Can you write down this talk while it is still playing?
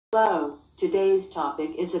Hello, today's topic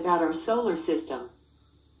is about our solar system.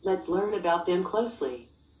 Let's learn about them closely.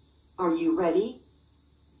 Are you ready?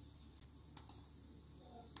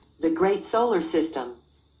 The Great Solar System.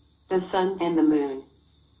 The Sun and the Moon.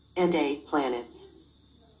 And 8 planets.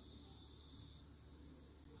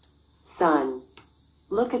 Sun.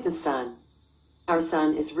 Look at the Sun. Our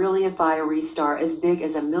Sun is really a fiery star as big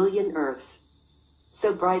as 1,000,000 Earths.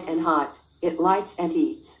 So bright and hot, it lights and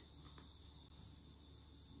eats.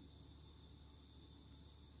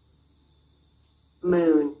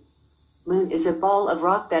 Moon. Moon is a ball of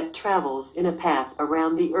rock that travels in a path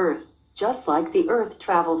around the Earth, just like the Earth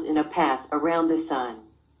travels in a path around the Sun.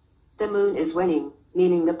 The Moon is waning,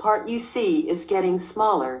 meaning the part you see is getting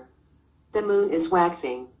smaller. The Moon is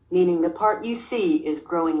waxing, meaning the part you see is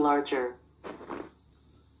growing larger.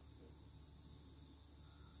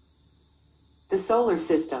 The solar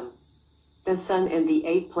system. The Sun and the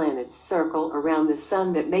 8 planets circle around the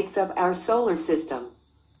Sun that makes up our solar system.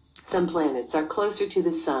 Some planets are closer to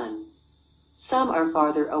the Sun. Some are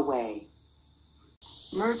farther away.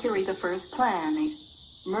 Mercury, the first planet.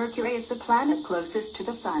 Mercury is the planet closest to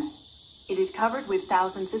the Sun. It is covered with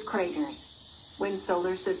thousands of craters. When the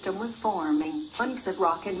solar system was forming, chunks of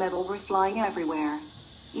rock and metal were flying everywhere.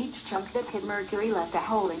 Each chunk that hit Mercury left a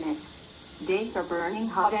hole in it. Days are burning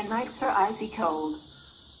hot and nights are icy cold.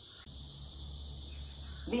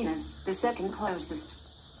 Venus, the second closest.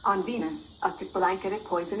 On Venus, a thick blanket of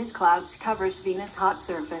poisonous clouds covers Venus' hot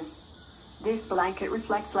surface. This blanket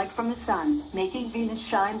reflects light from the Sun, making Venus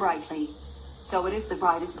shine brightly. So it is the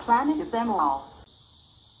brightest planet of them all.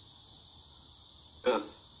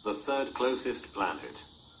 Earth, the third closest planet.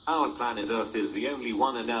 Our planet Earth is the only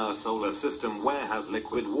one in our solar system where has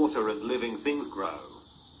liquid water and living things grow.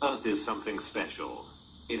 Earth is something special.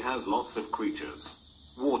 It has lots of creatures.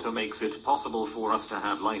 Water makes it possible for us to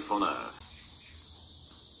have life on Earth.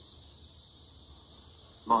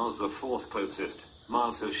 Mars, the fourth closest.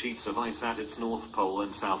 Mars has sheets of ice at its North Pole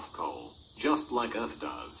and South Pole, just like Earth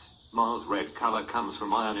does. Mars' red color comes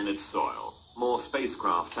from iron in its soil. More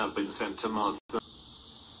spacecraft have been sent to Mars.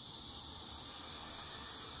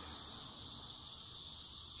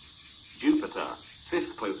 Jupiter,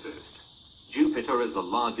 fifth closest. Jupiter is the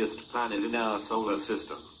largest planet in our solar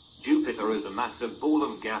system. Jupiter is a massive ball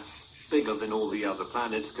of gas, bigger than all the other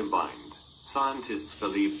planets combined. Scientists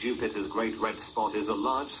believe Jupiter's Great Red Spot is a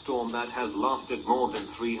large storm that has lasted more than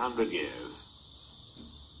 300 years.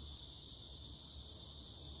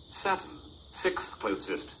 Saturn, sixth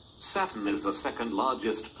closest. Saturn is the second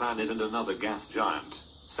largest planet and another gas giant.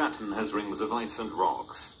 Saturn has rings of ice and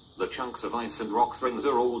rocks. The chunks of ice and rocks rings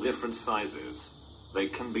are all different sizes. They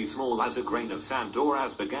can be small as a grain of sand or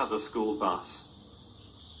as big as a school bus.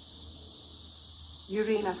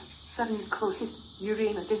 Uranus, Saturn's closest.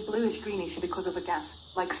 Uranus is bluish-greenish because of a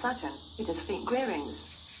gas. Like Saturn, it has faint grey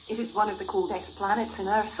rings. It is one of the coldest planets in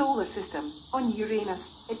our solar system. On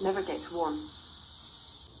Uranus, it never gets warm.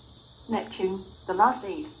 Neptune, the last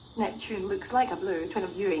 8. Neptune looks like a blue twin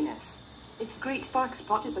of Uranus. Its great dark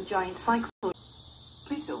spot is a giant cyclone.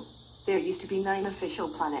 Pluto. There used to be 9 official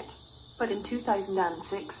planets. But in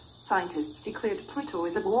 2006, scientists declared Pluto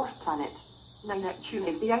is a dwarf planet. Now Neptune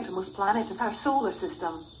is the outermost planet of our solar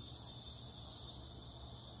system.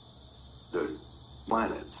 The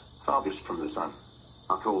planets farthest from the Sun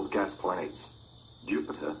are called gas planets.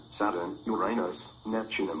 Jupiter, Saturn, Uranus,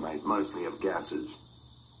 Neptune are made mostly of gases.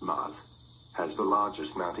 Mars has the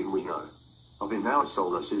largest mountain we know of in our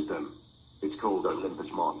solar system. It's called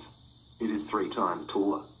Olympus Mons. It is 3 times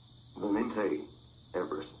taller than Mt.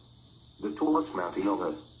 Everest, the tallest mountain on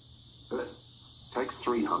Earth. Earth takes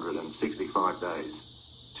 365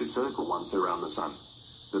 days to circle once around the Sun.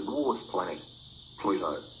 The dwarf planet,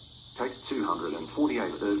 Pluto, takes 248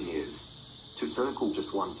 Earth years to circle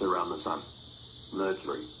just once around the Sun.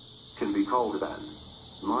 Mercury can be colder than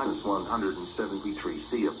 -173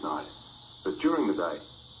 C at night, but during the day,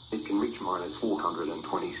 it can reach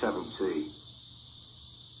 -427 C.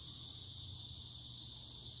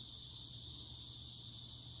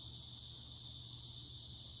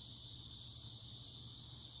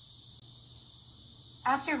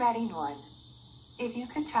 After writing 1. If you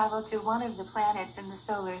could travel to one of the planets in the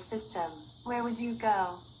solar system, where would you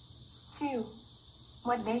go? 2.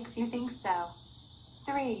 What makes you think so?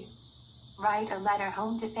 3. Write a letter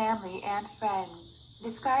home to family and friends,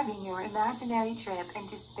 describing your imaginary trip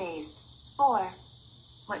into space. 4.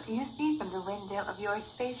 What do you see from the window of your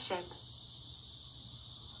spaceship?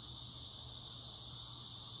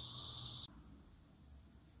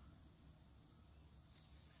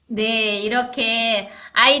 네, 이렇게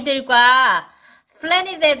아이들과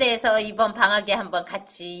플래닛에 대해서 이번 방학에 한번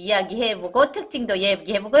같이 이야기해보고 특징도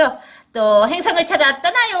얘기해보고요. 또 행성을 찾아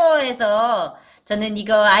떠나요 해서 저는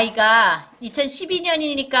이거 아이가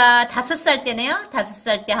 2012년이니까 5살 때네요.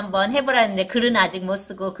 5살 때 한번 해보라는데 글은 아직 못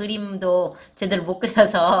쓰고 그림도 제대로 못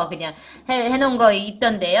그려서 그냥 해놓은 거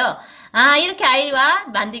있던데요. 아, 이렇게 아이와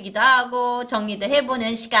만들기도 하고 정리도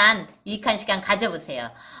해보는 시간, 유익한 시간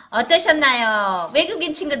가져보세요. 어떠셨나요?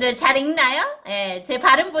 외국인 친구들 잘 읽나요? 예, 제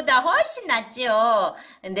발음보다 훨씬 낫죠.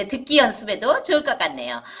 근데 듣기 연습에도 좋을 것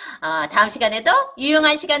같네요. 다음 시간에도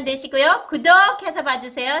유용한 시간 되시고요. 구독해서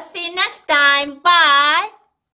봐주세요. See you next time. Bye.